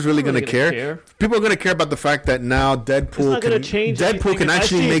really. No one's really going to gonna care. care. People are going to care about the fact that now Deadpool can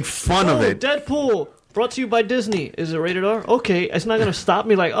actually make fun of it. Deadpool! Brought to you by Disney. Is it rated R? Okay, it's not going to stop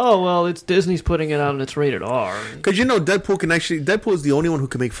me like, oh, well, it's Disney's putting it out and it's rated R. Because Deadpool is the only one who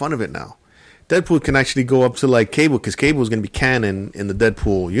can make fun of it now. Deadpool can actually go up to like Cable, because Cable is going to be canon in the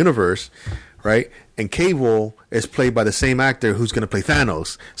Deadpool universe, right? And Cable is played by the same actor who's going to play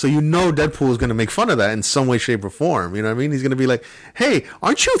Thanos. So Deadpool is going to make fun of that in some way, shape, or form. You know what I mean? He's going to be like, hey,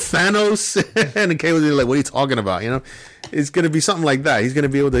 aren't you Thanos? And Cable's going to be like, what are you talking about? You know? It's going to be something like that. He's going to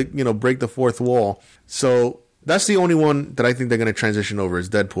be able to, break the fourth wall. So that's the only one that I think they're going to transition over is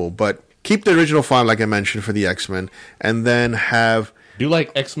Deadpool. But keep the original 5, like I mentioned, for the X-Men, and then have... Do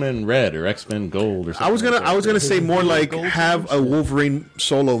like X-Men Red or X-Men Gold or something. I was gonna say more like have a Wolverine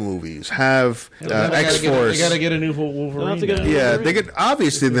solo movies, have X-Force. They gotta get a new Wolverine. They could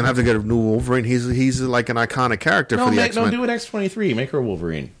obviously then have to get a new Wolverine. He's like an iconic character for the X-Men. No, do it X-23. Make her a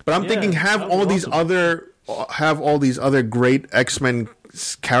Wolverine. But I'm thinking have all these other great X-Men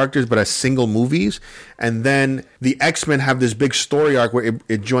characters, but as single movies, and then the X-Men have this big story arc where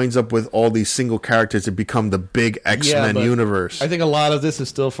it joins up with all these single characters to become the big X-Men universe. I think a lot of this is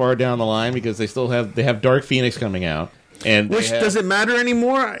still far down the line because they have Dark Phoenix coming out. Does it matter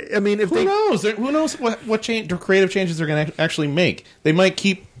anymore? I mean, who knows what creative changes they're going to actually make? They might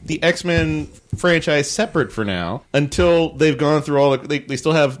keep the X-Men franchise separate for now until they've gone through all they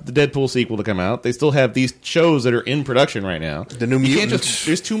still have the Deadpool sequel to come out. They still have these shows that are in production right now. The New Mutants.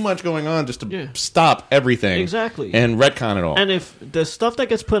 There's too much going on just to stop everything. Exactly. And retcon it all. And if the stuff that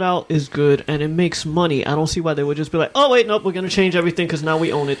gets put out is good and it makes money, I don't see why they would just be like, oh wait, nope, we're going to change everything because now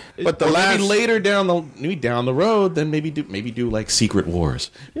we own it. But maybe later down the road, then maybe do like Secret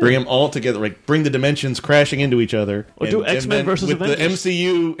Wars. Bring them all together, like bring the dimensions crashing into each other. Or do X-Men versus Avengers. The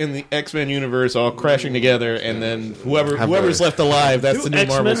MCU and the X-Men universe all crashing together, and then whoever's left alive, that's the new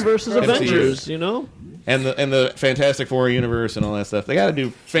Marvel. X-Men versus Avengers, and the Fantastic Four universe and all that stuff. They got to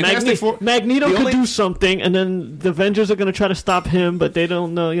do Fantastic Four. Magneto could do something, and then the Avengers are going to try to stop him, but they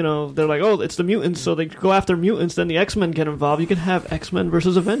don't know. They're like, oh, it's the mutants, so they go after mutants. Then the X-Men get involved. You can have X-Men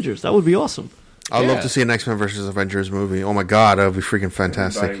versus Avengers. That would be awesome. I'd love to see an X-Men versus Avengers movie. Oh my god, that would be freaking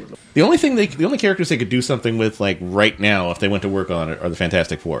fantastic. The only characters they could do something with, like right now, if they went to work on it, are the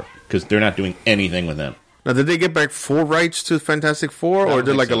Fantastic Four, because they're not doing anything with them. Now, did they get back full rights to Fantastic Four, or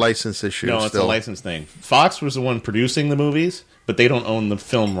did a license issue? No, it's a license thing. Fox was the one producing the movies, but they don't own the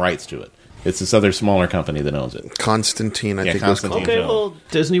film rights to it. It's this other smaller company that owns it. Constantine, I think. Constantine. Okay, well,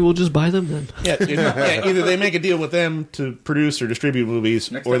 Disney will just buy them then. Either they make a deal with them to produce or distribute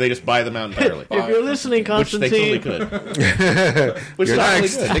movies, or they just buy them out entirely. If you're listening, Constantine, which they totally could. Which is really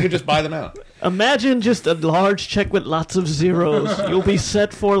good. They could just buy them out. Imagine just a large check with lots of zeros. You'll be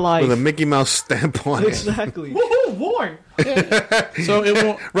set for life. With a Mickey Mouse stamp on it. Exactly. Woohoo, boy! So it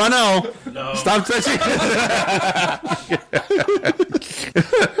won't. Ronald, stop touching.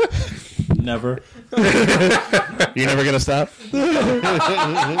 Never. You're never gonna stop.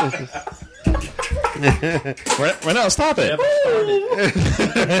 Right now, stop it.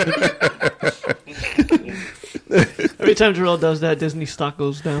 Every time Jarrell does that, Disney stock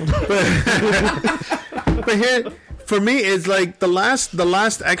goes down. But here, for me, it's like the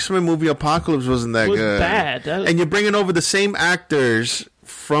last X-Men movie, Apocalypse, wasn't that good. Bad. And you're bringing over the same actors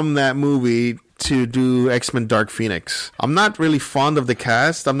from that movie to do X-Men Dark Phoenix. I'm not really fond of the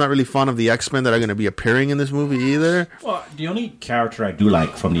cast. I'm not really fond of the X-Men that are going to be appearing in this movie either. Well, the only character I do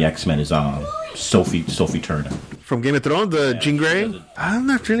like from the X-Men is Sophie Turner. from Game of Thrones, Jean Grey. I'm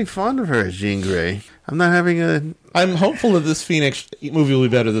not really fond of her as Jean Grey. I'm not having a. I'm hopeful that this Phoenix movie will be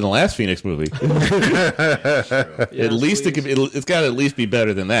better than the last Phoenix movie. At least it's got to at least be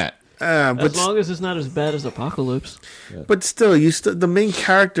better than that. But as long as it's not as bad as Apocalypse. But still, the main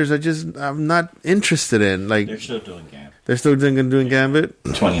characters I'm not interested in. Like They're still doing Gambit. they're still doing Gambit.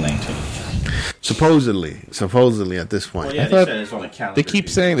 2019. Supposedly at this point. Well, yeah, they said it's on the calendar. They keep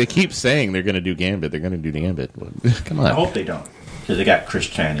saying they're going to do Gambit. They're going to do Gambit. Come on. I hope they don't. Because they got Chris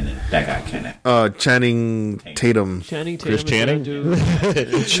Channing and that guy Kenneth. Channing Tatum. Channing Tatum. Chris Channing?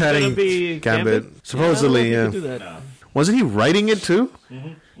 Channing be Gambit. Supposedly, yeah. I yeah. don't know if he could do that. Wasn't he writing it too?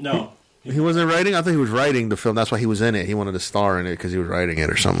 No. He wasn't writing? I thought he was writing the film. That's why he was in it. He wanted to star in it because he was writing it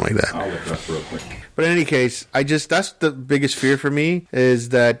or something like that. I'll look it up real quick. But in any case, that's the biggest fear for me is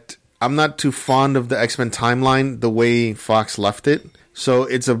that I'm not too fond of the X-Men timeline the way Fox left it. So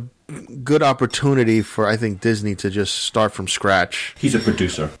it's a good opportunity for, I think, Disney to just start from scratch. He's a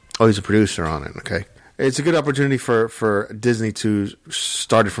producer. Oh, he's a producer on it. Okay. It's a good opportunity for Disney to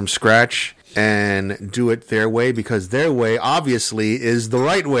start it from scratch and do it their way, because their way obviously is the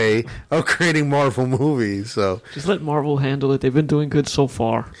right way of creating Marvel movies. So just let Marvel handle it. They've been doing good so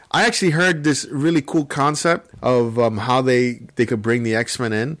far. I actually heard this really cool concept of how they could bring the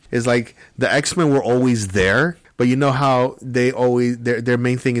X-Men in. Is like the X-Men were always there, but you know how they always their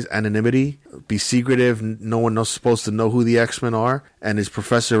main thing is anonymity, be secretive. No one is supposed to know who the X-Men are, and is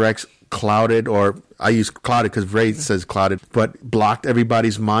Professor X clouded, or I use clouded because Ray says clouded, but blocked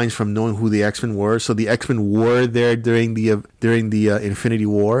everybody's minds from knowing who the X-Men were. So the X-Men were there during the Infinity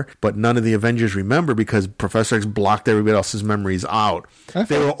War, but none of the Avengers remember because Professor X blocked everybody else's memories out.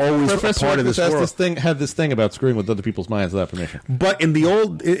 They were always Professor part of X this world. had this thing about screwing with other people's minds without permission. But in the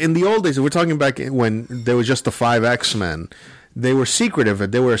old days, we're talking back when there was just the 5 X-Men. They were secretive.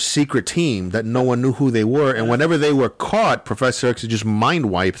 They were a secret team that no one knew who they were. And whenever they were caught, Professor X would just mind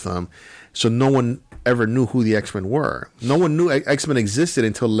wipe them. So no one ever knew who the X-Men were. No one knew X-Men existed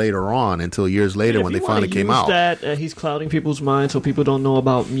until later on, until years later when they finally came out. That he's clouding people's minds so people don't know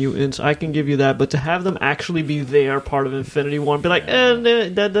about mutants. I can give you that, but to have them actually be there, part of Infinity War, and be like,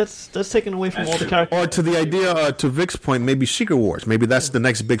 that's taken away from all the characters. Or to the idea, to Vic's point, maybe Secret Wars. Maybe that's the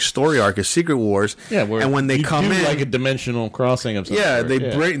next big story arc is Secret Wars. Yeah, and when they come in, like a dimensional crossing of some sort.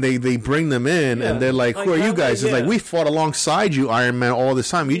 they bring them in, and they're like, "Who are you guys?" It's like, we fought alongside you, Iron Man, all this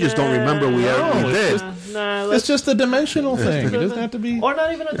time. You just don't remember we did. It's just a dimensional thing. It doesn't have to be, or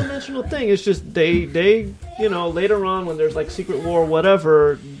not even a dimensional thing. It's just they later on when there's like Secret War or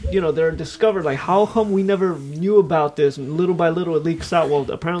whatever, they're discovered like, how come we never knew about this? And little by little it leaks out.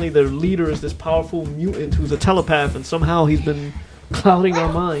 Well, apparently their leader is this powerful mutant who's a telepath, and somehow he's been clouding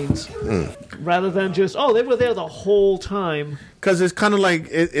our minds, rather than just they were there the whole time. Because it's kind of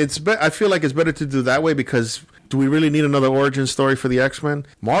like I feel like it's better to do that way, because do we really need another origin story for the X-Men?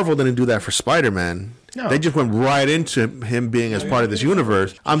 Marvel didn't do that for Spider-Man. No. They just went right into him being as part of this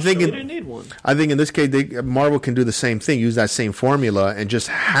universe. I'm thinking, they didn't need one. I think in this case, Marvel can do the same thing, use that same formula, and just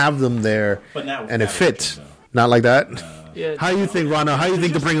have them there, and it fits. Not like that. How do you think, Ronald? How do you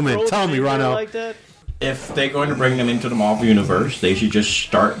think to bring them in? Tell me, Ronald. Like that? If they're going to bring them into the Marvel Universe, they should just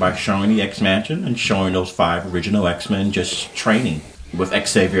start by showing the X-Mansion and showing those 5 original X-Men just training, with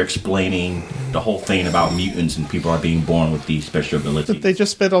Xavier explaining the whole thing about mutants and people are being born with these special abilities. But they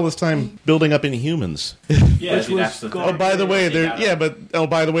just spent all this time building up Inhumans. Yeah, that's the thing. By the way,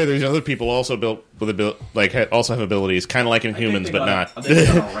 there's other people also built with also have abilities, kind of like Inhumans, but not. I think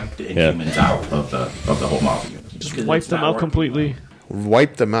they're going to rank the Inhumans out of the whole Marvel Universe. Just wipe them out completely.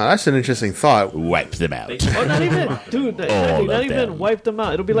 Wipe them out. That's an interesting thought. Wipe them out. Not even, dude. Not even wipe them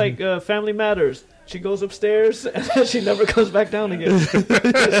out. It'll be like Family Matters. She goes upstairs and then she never comes back down again.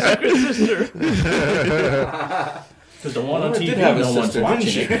 Secret sister. Because the one on TV, no one's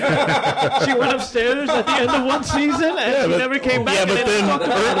watching it. She went upstairs at the end of one season and she never came back.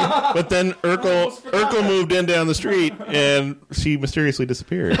 Yeah, but then Urkel moved in down the street and she mysteriously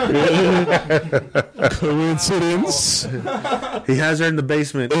disappeared. Coincidence? He has her in the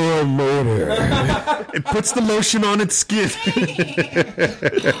basement. Or murder. It puts the lotion on its skin.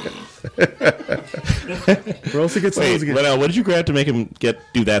 Or else it gets Wait, again. what did you grab to make him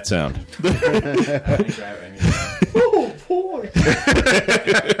do that sound? Oh, boy.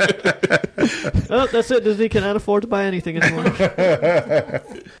 Oh, that's it. Disney cannot afford to buy anything anymore.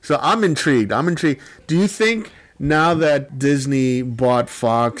 So I'm intrigued. Do you think now that Disney bought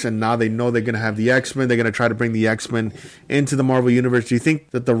Fox and now they know they're going to have the X-Men, they're going to try to bring the X-Men into the Marvel Universe. Do you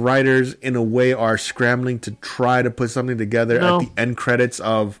think that the writers, in a way, are scrambling to try to put something together No. at the end credits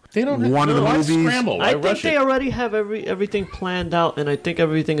of They don't one of the why movies? Scramble? Why I think rush they it? already have everything planned out, and I think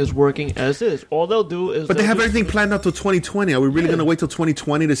everything is working as is. All they'll do is But they they'll have just- everything planned out till 2020. Are we really going to wait till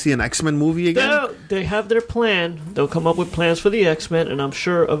 2020 to see an X-Men movie again? They have their plan. They'll come up with plans for the X-Men, and I'm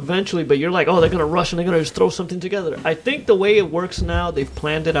sure eventually. But you're like, oh, they're gonna rush and they're gonna just throw something together. I think the way it works now, they've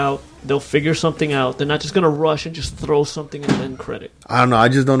planned it out. They'll figure something out. They're not just gonna rush and just throw something and then credit. I don't know. I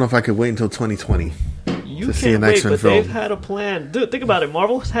just don't know if I could wait until 2020. You To can't see an wait, X-Men but film. they've had a plan. Dude, think about it.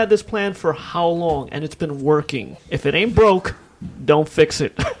 Marvel's had this plan for how long, and it's been working. If it ain't broke, don't fix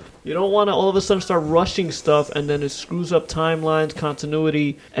it. You don't want to all of a sudden start rushing stuff, and then it screws up timelines,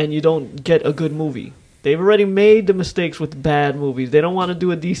 continuity, and you don't get a good movie. They've already made the mistakes with bad movies. They don't want to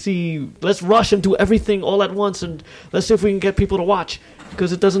do a DC, let's rush and do everything all at once, and let's see if we can get people to watch,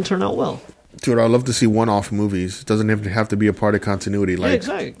 because it doesn't turn out well. Dude, I'd love to see one-off movies. It doesn't even have to be a part of continuity. Like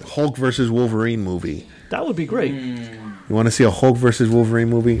exactly. Hulk versus Wolverine movie. That would be great. You want to see a Hulk versus Wolverine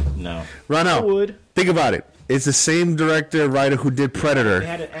movie? No. Right I now, would. think about it. It's the same director, writer who did They Predator.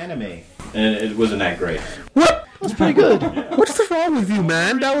 had an anime, and it wasn't that great. What? That's pretty good. What's wrong with you,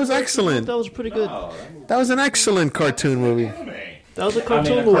 man? That was excellent. That was pretty good. That was an excellent cartoon movie. That was a I mean,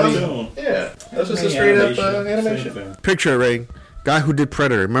 cartoon a movie. cartoon. Yeah, that's just Any a straight up animation. animation. Picture it, Ray. Guy who did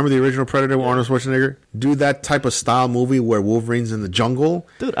Predator. Remember the original Predator with Arnold Schwarzenegger? Do that type of style movie where Wolverine's in the jungle,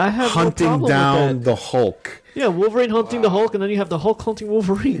 Dude, I have no hunting problem down with that. the Hulk. Yeah, Wolverine hunting the Hulk, and then you have the Hulk hunting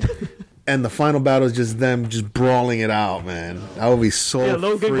Wolverine. And the final battle is just them just brawling it out, man. That would be so Yeah,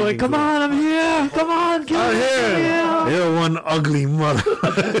 Logan going, freaking come cool. on, I'm here. Come on, kill Out me. here. Yeah. You're one ugly mother.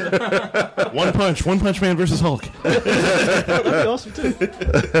 One Punch Man versus Hulk. That'd be awesome,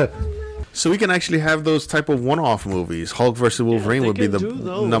 too. So we can actually have those type of one-off movies. Hulk versus Wolverine They would be can the do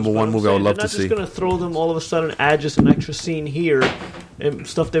those, number but one I'm movie I would saying love they're to not see. just going to throw them all of a sudden, add just an extra scene here and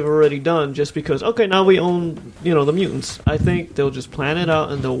stuff they've already done just because, okay, now we own, the mutants. I think they'll just plan it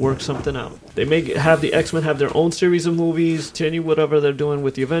out and they'll work something out. They may have the X-Men have their own series of movies, continue whatever they're doing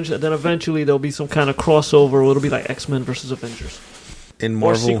with the Avengers, and then eventually there'll be some kind of crossover where it'll be like X-Men versus Avengers. In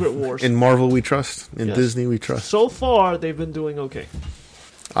Marvel, Secret Wars. in Marvel we trust. In Yes. Disney we trust. So far, they've been doing okay.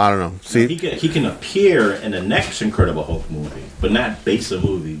 I don't know. See, He can appear in the next Incredible Hulk movie, but not base a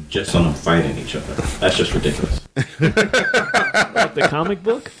movie just on them fighting each other. That's just ridiculous. Like the comic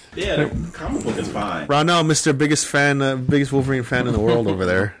book. Yeah, the comic book is fine. right now, Mr. Biggest Wolverine fan in the world over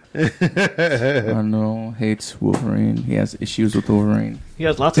there. Arno hates Wolverine. He has issues with Wolverine. He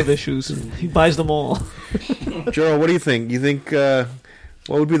has lots of issues. He buys them all. Gerald, what do you think? You think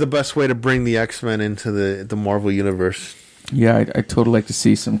what would be the best way to bring the X-Men into the Marvel universe? Yeah, I totally like to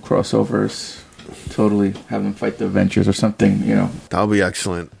see some crossovers. Totally have them fight the Avengers or something, That would be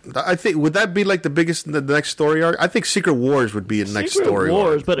excellent. I think would that be like the next story arc? I think Secret Wars would be a next Secret story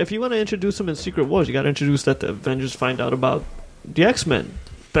Wars, arc. but if you want to introduce them in Secret Wars, you got to introduce that the Avengers find out about the X-Men.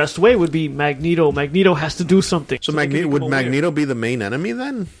 Best way would be Magneto. Magneto has to do something. So they can Magneto become would aware. Magneto be the main enemy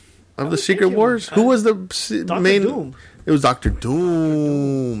then of the would Secret think Wars? Who was the Dr. main? Doom. It was Doctor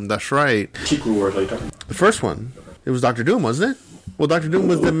Doom. That's right. Secret Wars, are you talking about? The first one. It was Doctor Doom, wasn't it? Well, Doctor Doom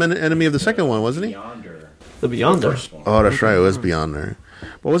was the enemy of the second one, wasn't he? Beyonder. The Beyonder. First one. Oh, that's right. It was Beyonder.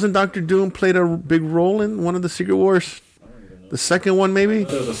 But wasn't Doctor Doom played a big role in one of the Secret Wars? The second one, maybe?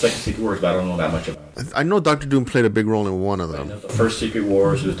 There was a second Secret Wars, but I don't know that much about it. I know Doctor Doom played a big role in one of them. The first Secret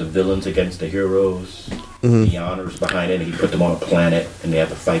Wars was the villains against the heroes. Beyonder was behind it, and he put them on a planet, and they had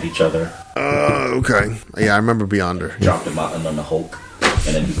to fight each other. Okay. Yeah, I remember Beyonder. Dropped them out and on the Hulk,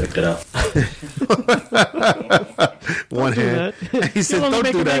 and then he picked it up. One do hand. He said, You'll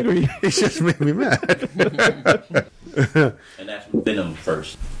only don't do make that. him angry." It just made me mad. And that's Venom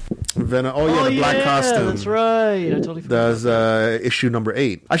first. Venom. Oh, yeah, the black costume. That's right. I totally forgot. That was issue number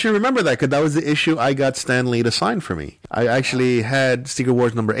 8. I should remember that because that was the issue I got Stan Lee to sign for me. I actually had Secret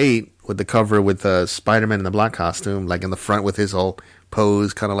Wars number 8 with the cover with Spider-Man in the black costume, like in the front with his whole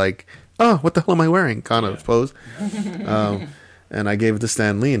pose, kind of like, oh, what the hell am I wearing kind of pose. And I gave it to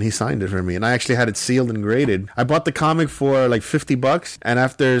Stan Lee, and he signed it for me. And I actually had it sealed and graded. I bought the comic for like $50, and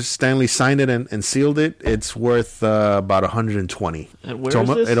after Stan Lee signed it and sealed it, it's worth about $120. And where So is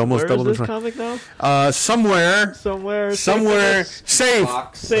this? it almost Where doubled is in this price. comic now? Somewhere, Somewhere. safe,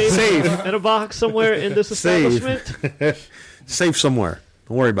 Safe. In a box somewhere in this Safe. establishment. safe somewhere.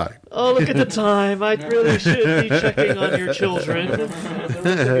 Don't worry about it. Oh, look at the time. I really should be checking on your children and the rest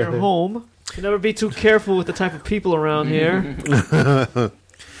of your home. You never be too careful with the type of people around here.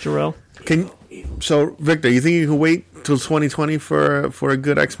 Jarrell? So, Victor, you think you can wait till 2020 for a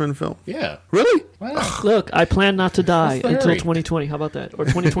good X-Men film? Yeah. Really? Why not? Look, I plan not to die What's the until hurry? 2020. How about that? Or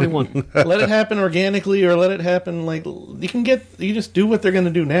 2021. Let it happen organically, or let it happen like you can just do what they're going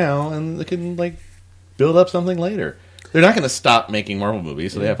to do now, and they can like build up something later. They're not going to stop making Marvel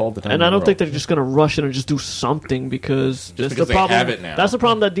movies, so they have all the time. And in I the don't think world. they're just going to rush in and just do something because that's because the they problem. have it now. That's the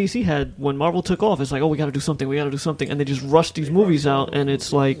problem that DC had when Marvel took off. It's like, oh, we got to do something, and they just rush these movies out, and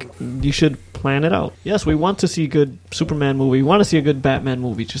it's like you should plan it out. Yes, we want to see a good Superman movie. We want to see a good Batman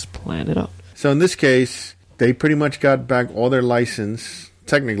movie. Just plan it out. So in this case, they pretty much got back all their license.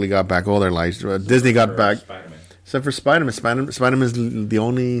 Technically, got back all their license. Disney got back, Spider-Man. except for Spider-Man. Spider-Man is the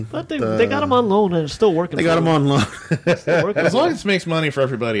only. But they got him on loan and it's still working. They got him on loan. Still working As for long them. as it makes money for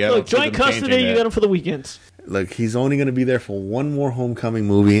everybody, I Look, don't see joint them changing custody. You that. got him for the weekends. Look, he's only going to be there for one more Homecoming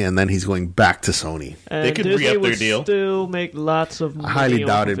movie, and then he's going back to Sony. And They could Disney re-up their would deal. Still make lots of money. I highly off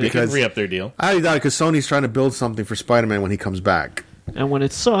doubt of it They because- could re-up their deal. I highly doubt it because Sony's trying to build something for Spider-Man when he comes back. And when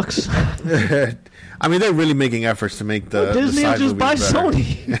it sucks, I mean, they're really making efforts to make the Disney will side just buy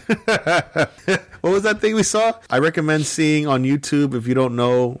movies better. Sony. What was that thing we saw? I recommend seeing on YouTube if you don't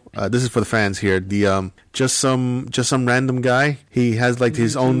know. This is for the fans here. The just some random guy. He has like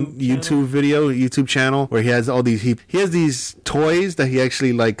his own YouTube channel where he has all these he has these toys that he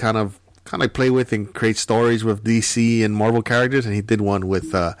actually like kind of play with and create stories with DC and Marvel characters. And he did one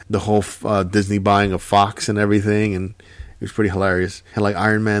with the whole Disney buying of Fox and everything, and it was pretty hilarious. Had like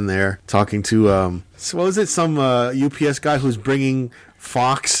Iron Man there talking to so what was it? Some UPS guy who's bringing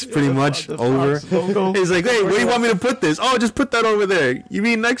Fox pretty much the over. Fox logo. He's like, hey, where do you want me to put this? Oh, just put that over there. You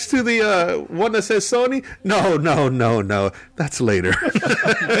mean next to the one that says Sony? No. That's later.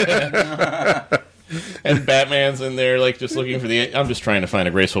 And Batman's in there, like, just looking for the... I'm just trying to find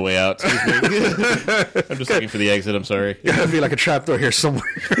a graceful way out. Excuse me. I'm just looking for the exit. I'm sorry. Gotta be like a trapdoor here somewhere.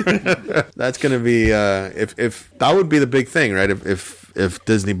 That's gonna be if that would be the big thing, right? If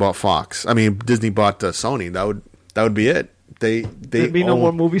Disney bought Fox, I mean Disney bought Sony, that would be it. There'd be no own-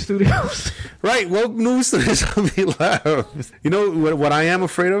 more movie studios. Right. Well, news studios will be loud. You know what I am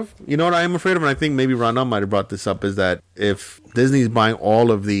afraid of? You know what I am afraid of, and I think maybe Ronald might have brought this up, is that if Disney's buying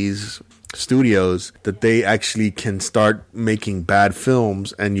all of these studios, that they actually can start making bad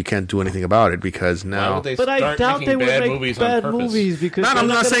films, and you can't do anything about it because Why now. would they But I start doubt making they would bad make movies bad on purpose? movies because I'm they're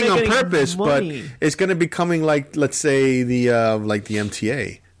not gonna saying make on any purpose, money. but it's going to be coming like, let's say the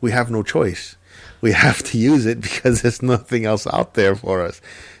MTA. We have no choice. We have to use it because there's nothing else out there for us.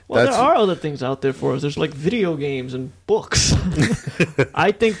 Well, there are other things out there for us. There's like video games and books.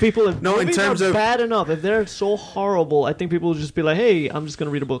 I think people, if No, in movies terms are of- bad enough, if they're so horrible, I think people will just be like, "Hey, I'm just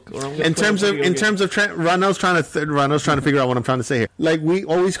gonna read a book." Or I'm gonna in play a terms of video game. Ronald's trying to figure out what I'm trying to say here. Like, we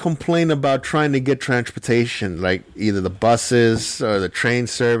always complain about trying to get transportation, like either the buses or the train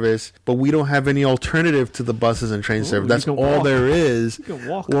service, but we don't have any alternative to the buses and train service. you That's can all walk. there is. You can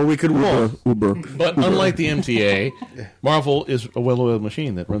walk. Well, we could walk. Uber. But unlike the MTA, Marvel is a well-oiled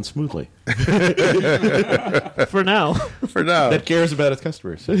machine that runs smoothly, For now, For now. that cares about its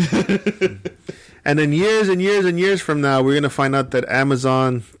customers. And then years and years and years from now, we're going to find out that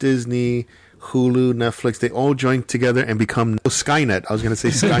Amazon, Disney, Hulu, Netflix, they all join together and become Skynet. I was going to say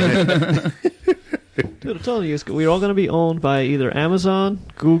Skynet. dude, I'm telling you, we're all gonna be owned by either Amazon,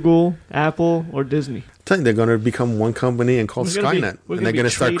 Google, Apple, or Disney. I'm telling you, they're going to become one company and called We're gonna be- Skynet. we're And gonna they're be going to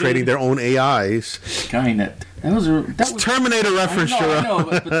start traded- creating their own AIs. Skynet. That was Terminator reference, I Jerome. know,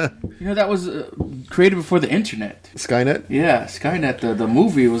 but you know that was created before the internet. Skynet? Yeah, Skynet. The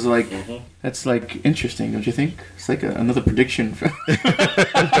movie was like that's like interesting, don't you think? It's like another prediction.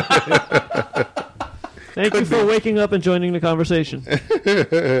 Thank you for waking up and joining the conversation.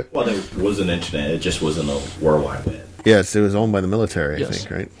 Well, there was an internet. It just wasn't a World Wide Web. Yes, it was owned by the military, I Yes.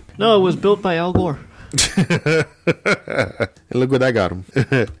 think, right? No, it was built by Al Gore. And look what that got him.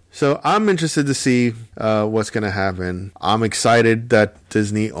 So I'm interested to see what's going to happen. I'm excited that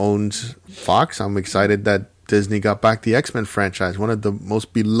Disney owns Fox. I'm excited that Disney got back the X-Men franchise, one of the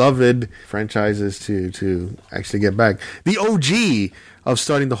most beloved franchises to actually get back. The OG of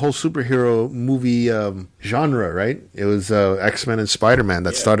starting the whole superhero movie genre, right? It was X-Men and Spider-Man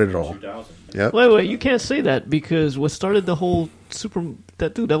that started it all. 2000. Yep. Wait, you can't say that because what started the whole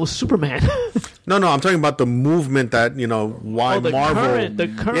that was Superman. No, I'm talking about the movement that, why the Marvel...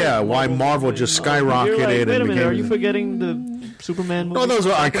 current yeah, why Marvel movement. just You're skyrocketed like, wait a and minute, are became... you forgetting the Superman movie? No, those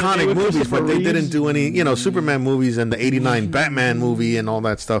were back in the day iconic with movies, Christopher but they Reeves? didn't do any, Superman movies and the 89 Batman movie and all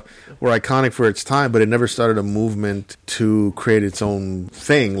that stuff were iconic for its time, but it never started a movement to create its own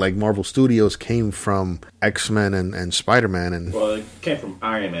thing. Like Marvel Studios came from X-Men and Spider-Man and... Well, it came from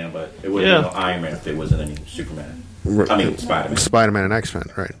Iron Man, but it wouldn't be no Iron Man if there wasn't any Superman. I mean, Spider-Man. Spider-Man and X-Men,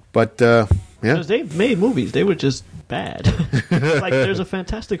 right. But Yeah. Because they made movies. They were just bad. Like, there's a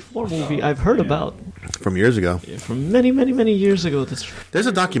Fantastic Four movie I've heard about From years ago. from many, many, many years ago. There's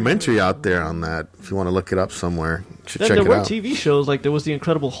a documentary out there on that. If you want to look it up somewhere, you should Then check there it were out. TV shows, like there was the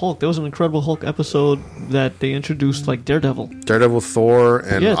Incredible Hulk. There was an Incredible Hulk episode that they introduced, like Daredevil. Daredevil, Thor,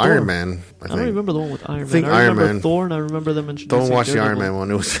 and Yeah, Thor. Iron Man. I don't remember the one with Iron Man. think I remember Iron Man- Thor, and I remember them introducing Don't watch the Iron Daredevil. Man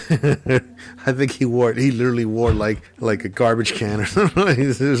one. It was. I think he literally wore like a garbage can or something.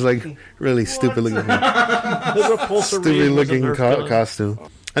 It was like really stupid looking, The Repulsor stupid Reed was a looking Nerf gun. costume.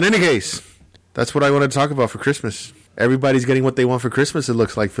 In any case, that's what I want to talk about for Christmas. Everybody's getting what they want for Christmas. It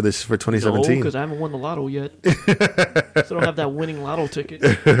looks like for No, 2017. because I haven't won the lotto yet. So I don't have that winning lotto ticket.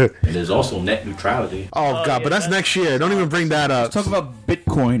 And there's also net neutrality. Oh God, yeah, but that's that's- next year. Don't even bring that up. Talk about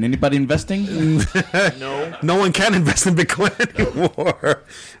Bitcoin. Anybody investing? No. No one can invest in Bitcoin anymore.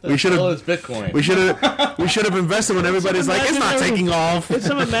 We should Well, have. it's Bitcoin. We should have invested when everybody's like, it's not imaginary- taking off. It's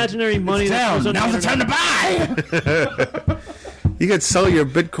some imaginary money that goes on Now's the time to buy. You could sell your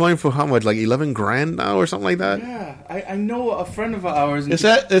Bitcoin for how much? Like 11 grand now or something like that? Yeah, I know a friend of ours. Is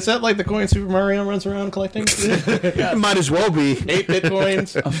that like the coin Super Mario runs around collecting? It might as well be. 8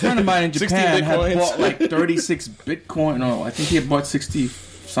 Bitcoins. A friend of mine in 60 Japan had Bitcoins. bought like 36 Bitcoin. No, I think he had bought 60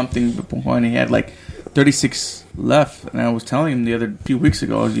 something Bitcoin. He had like 36 left, and I was telling him the other few weeks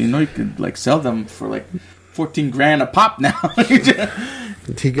ago, you could like sell them for like 14 grand a pop now.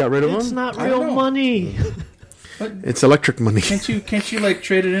 He got rid of It's them? not I real don't know. money. It's electric money. Can't you like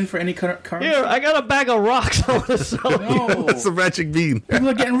trade it in for any currency? Here, I got a bag of rocks I want to sell you. No, That's the magic bean. people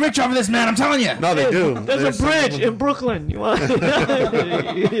are getting rich off of this, man. I'm telling you. No, they do. There's a bridge in Brooklyn. You want?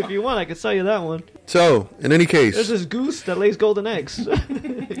 If you want, I can sell you that one. So, in any There's case, this goose that lays golden eggs.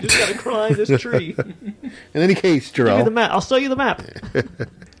 You just gotta climb this tree. in any case, Give me the Jarrell, map. I'll sell you the map.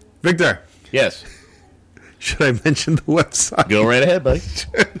 Victor, Yes. should I mention the website? Go right ahead, buddy.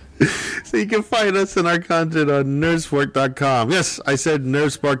 So you can find us in our content on nerdspark.com. Yes, I said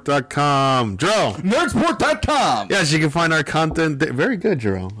nerdspark.com. Jarrell. Nerdsport.com. Yes, you can find our content there. Very good,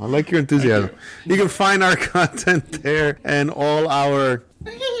 Jerome. I like your enthusiasm. You can find our content there and all our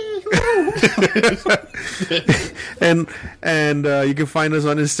and you can find us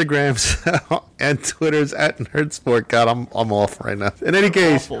on Instagrams and Twitters at Nerdsport. God, I'm off right now. In any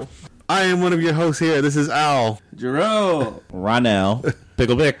case, Awful. I am one of your hosts here. This is Al. Jerome. Ronell.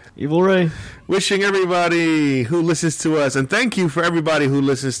 Pickle Vic. Evil Ray. Wishing everybody who listens to us, and thank you for everybody who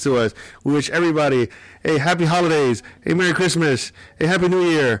listens to us. We wish everybody a happy holidays, a Merry Christmas, a Happy New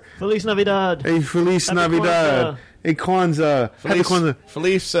Year, Feliz Navidad. a Feliz Happy Navidad, Kwanzaa. a Kwanzaa, Happy Kwanzaa,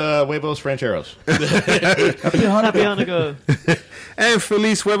 Feliz Huevos Rancheros. Happy Hanukkah. and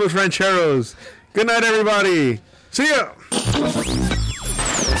Feliz Huevos Rancheros. Good night, everybody. See ya.